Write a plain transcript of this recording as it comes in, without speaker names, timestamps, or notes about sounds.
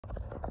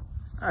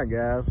Hi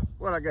guys,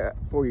 what I got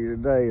for you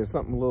today is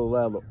something a little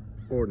out of the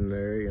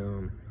ordinary.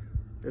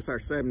 It's our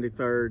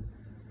 73rd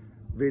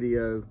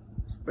video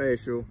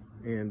special,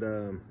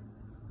 and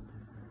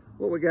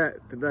what we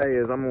got today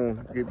is I'm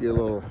gonna give you a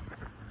little.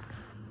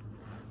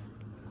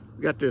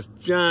 We got this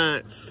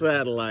giant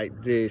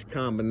satellite dish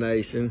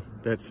combination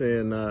that's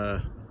in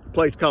a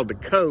place called the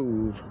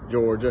Cove,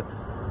 Georgia.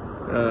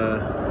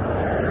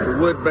 It's a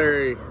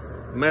Woodbury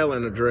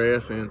mailing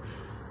address, and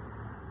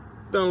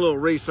done a little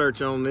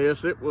research on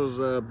this. It was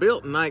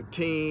built in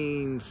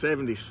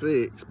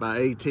 1976 by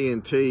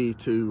AT&T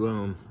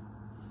to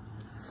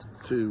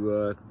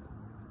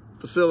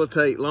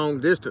facilitate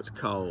long distance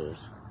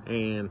calls.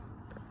 And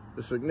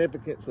the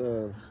significance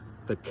of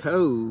the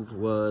Cove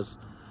was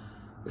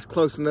it's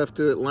close enough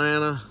to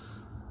Atlanta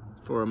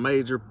for a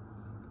major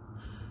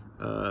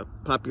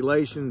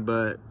population,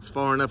 but it's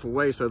far enough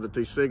away so that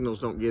these signals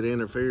don't get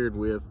interfered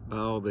with by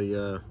all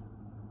the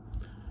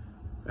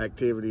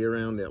activity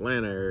around the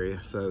Atlanta area.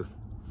 So,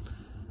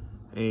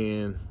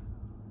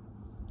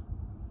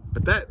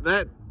 but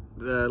that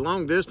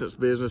long distance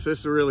business,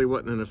 this really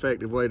wasn't an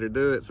effective way to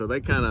do it, so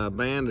they kind of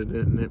abandoned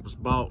it, and it was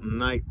bought in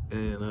the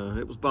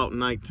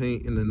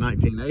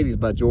 1980s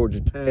by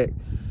Georgia Tech,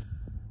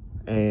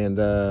 and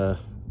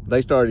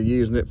they started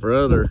using it for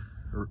other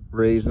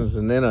reasons.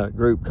 And then a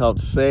group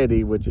called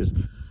SETI, which is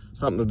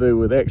something to do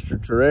with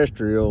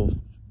extraterrestrial,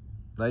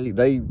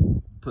 they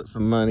put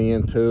some money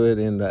into it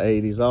in the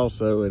 80s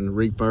also, and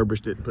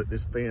refurbished it, put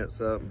this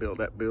fence up, built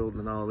that building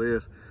and all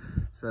this.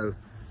 So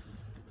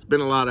it's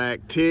been a lot of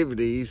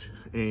activities,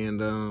 and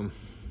I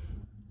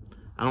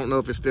don't know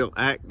if it's still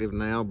active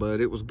now, but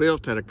it was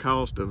built at a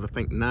cost of I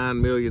think $9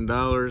 million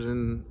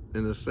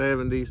in the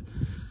 70s,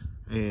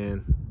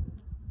 and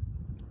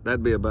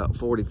that'd be about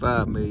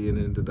 45 million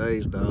in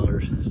today's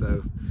dollars.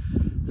 So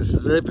the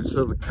significance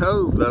of the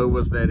Cove, though,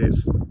 was that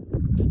it's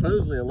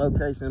supposedly a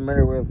location in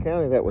Meriwether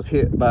County that was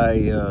hit by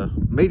a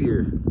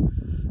meteor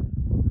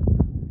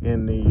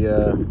in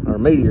the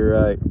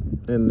meteorite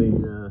in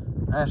the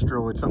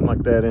asteroid, something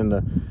like that, in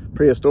the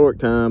prehistoric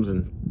times,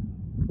 and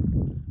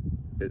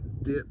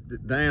it dipped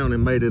it down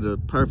and made it a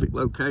perfect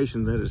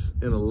location that is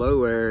in a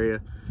low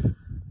area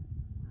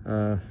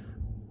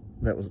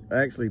that was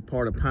actually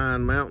part of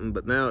Pine Mountain,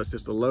 but now it's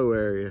just a low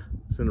area.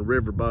 It's in a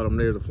river bottom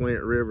near the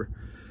Flint River.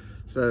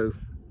 So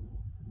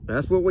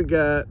that's what we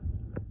got.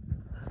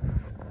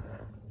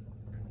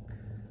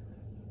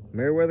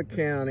 Meriwether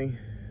County,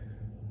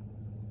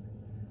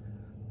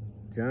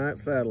 giant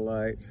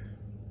satellites.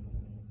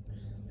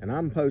 And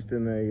I'm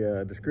posting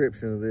a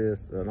description of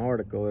this, an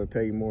article that'll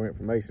tell you more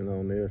information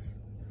on this.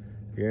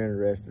 If you're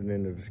interested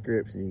in the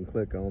description, you can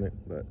click on it.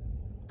 But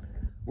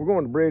we're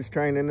going to bridge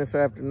training this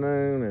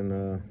afternoon,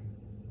 and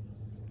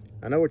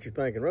I know what you're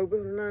thinking. Road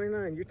Builder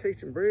 99, you're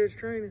teaching bridge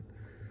training?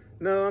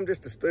 No, I'm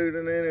just a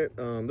student in it.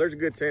 There's a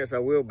good chance I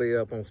will be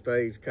up on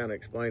stage kind of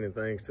explaining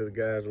things to the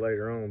guys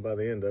later on by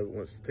the end of it,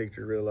 once the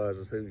teacher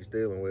realizes who he's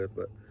dealing with.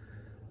 But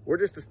we're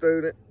just a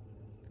student.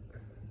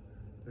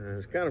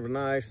 It's kind of a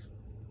nice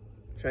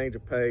change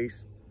of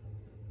pace.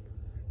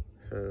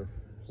 So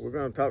we're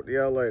going to talk to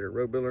y'all later.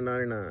 Road Builder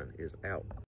 99 is out.